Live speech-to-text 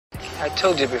I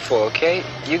told you before, okay?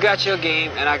 You got your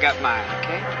game and I got mine,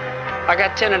 okay? I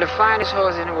got 10 of the finest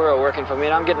hoes in the world working for me,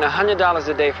 and I'm getting $100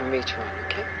 a day from each one,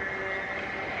 okay?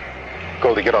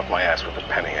 Goldie, get off my ass with the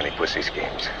penny any pussy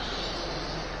schemes.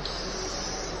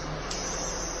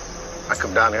 I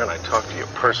come down here and I talk to you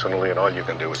personally, and all you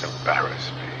can do is embarrass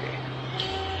me.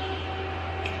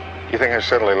 You think I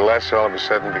suddenly less all of a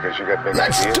sudden because you got big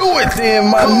ideas? Let's do it then,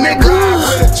 my nigga.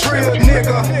 Ride with a Trill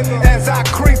nigga as I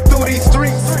creep through these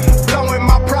streets, blowing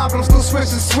my problems through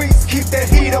switching sweets. Keep that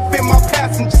heat up in my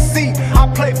passenger seat. I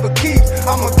play for keeps.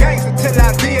 I'm a gangster till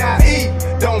I die.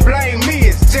 Don't blame me,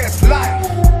 it's just life.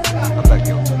 I'm not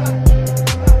guilty.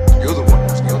 You're the one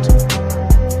that's guilty.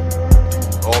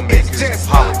 All makers,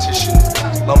 politicians,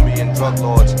 Colombian drug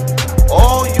lords,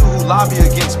 all you who lobby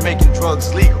against making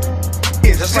drugs legal.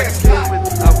 Just like the kid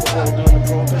with alcohol during the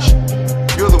prohibition.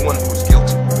 You're the one who's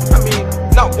guilty. I mean,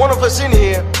 not one of us in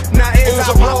here. Now as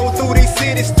I roll through these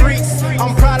city streets,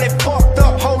 I'm probably fucked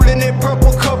up, holding that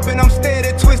purple cup, and I'm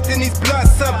steady twisting these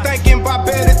blunts up, thinking about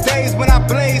better days when I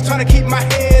blaze, trying to keep my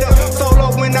head up.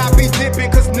 Solo when I be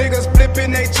dipping, cause niggas flipping,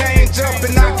 they change up,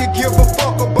 and I could give a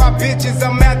fuck about bitches.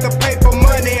 I'm at the paper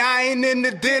money. I ain't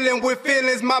into dealing with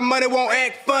feelings. My money won't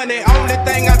act funny. Only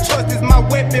thing I trust is my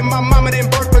weapon. My mama didn't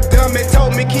birth a dummy.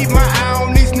 Told me keep my eye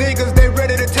on these niggas. They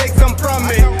ready to take some from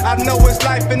me. I know it's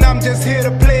life and I'm just here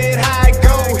to play it how it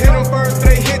go. Hit them first,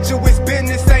 they hit you. It's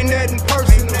business, ain't nothing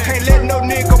personal. Can't let no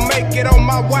nigga make it on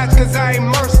my watch, cause I ain't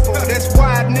merciful. That's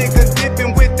why a nigga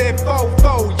dipping with that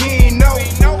fofo. You ain't know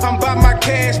I'm about my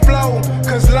cash flow,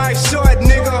 cause life's short,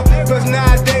 nigga. Cause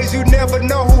nowadays you never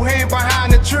know who hand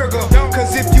behind the trigger.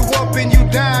 Cause if you up and you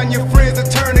down, your friends will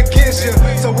turn against you.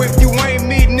 So if you ain't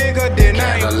me, nigga, then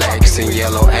I ain't Cadillacs and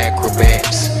yellow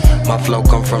acrobats. My flow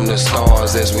come from the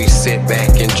stars as we sit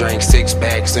back and drink six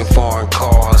packs in foreign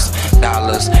cars.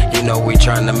 Dollars, you know we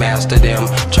tryna master them,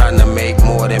 tryna make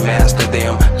more than master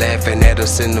them. Laughing at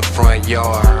us in the front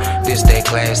yard. This that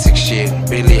classic shit.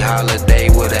 Billie Holiday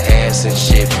with her ass and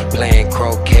shit. Playing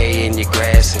croquet in your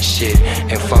grass and shit.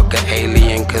 And fuck an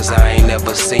alien, cause I ain't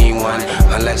never seen one.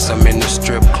 Unless I'm in the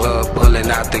strip club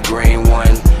pulling out the green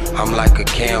one. I'm like a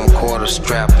camcorder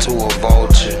strapped to a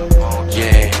vulture.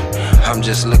 Yeah, I'm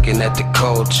just looking at the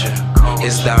culture.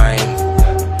 It's dying.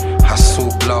 I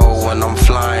swoop low when I'm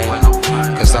flying,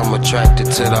 cause I'm attracted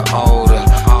to the odor.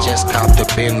 Just copped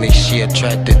a Bentley, she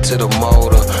attracted to the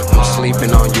motor. I'm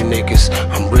sleeping on you niggas,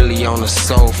 I'm really on the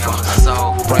sofa.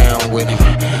 Brown with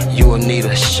him, you will need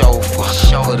a chauffeur.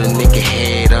 Put a nigga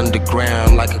head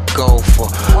underground like a gopher.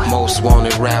 Most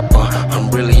wanted rapper, I'm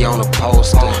really on a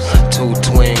poster. 2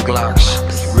 twin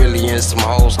Glocks, really in some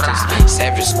holsters.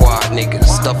 Savage Squad niggas,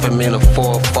 stuff him in a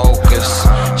Ford Focus.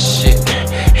 Shit,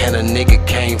 and a nigga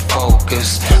can't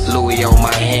focus. Louis on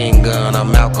my handgun,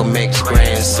 I'm Malcolm X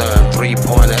grandson.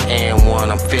 3-pointer and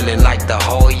one, I'm feeling like the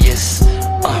Hoyas.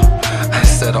 I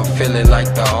said I'm feeling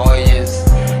like the Hoyas.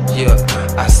 Yeah,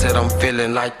 I said I'm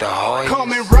feeling like the Hoyas.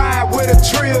 Come and ride with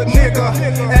a Trill nigga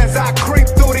as I creep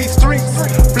through these streets,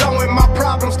 blowing my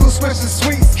problems through switching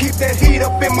sweets. Keep that heat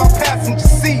up in my passenger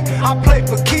seat. I play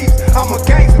for keeps. I'm a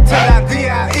gangster till I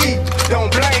die.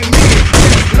 Don't blame me, it's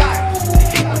just life. They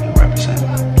hate when you represent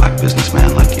black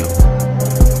businessman like you.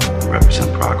 You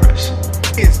represent progress.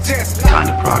 It's just the kind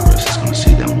of progress that's gonna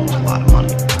see them lose a lot of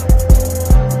money.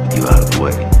 With you out of the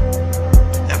way,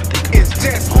 everything can be it's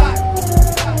just life.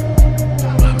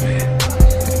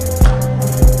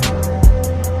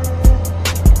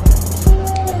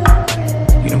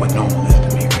 You know what normal is to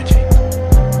me, Richie?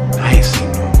 I ain't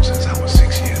seen normal since I was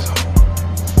 6 years old.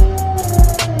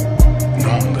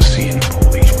 Normal is seeing the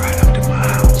police ride up to my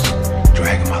house,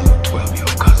 dragging my little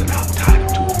 12-year-old cousin out and tied him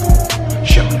to a pole,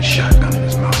 shoving a shotgun in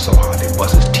his mouth so hard they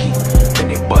bust his teeth, then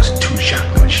they bust 2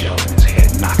 shotgun shells in his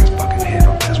head and knock his fucking head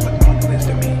off. That's what normal is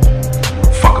to me.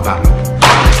 Fuck about no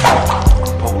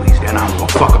police, then I don't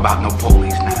give a fuck about no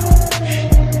police now.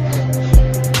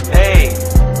 Hey,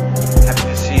 happy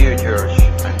to see you, George,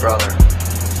 my brother.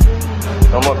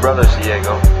 No more brothers,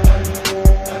 Diego.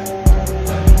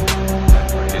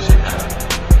 What is it?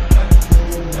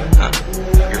 Huh?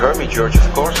 You heard me, George.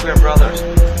 Of course we're brothers.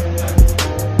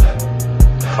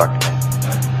 Fuck me.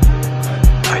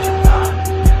 I did not.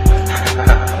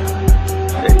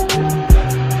 Yeah, you did.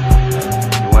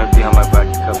 You went behind my back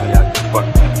to cut me out. You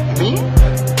fucked me. Me?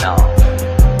 No.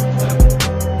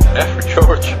 Never,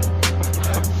 George.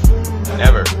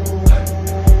 Never.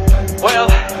 Well,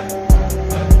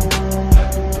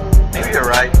 maybe you're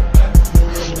right.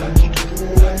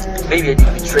 Maybe I did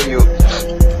betray you.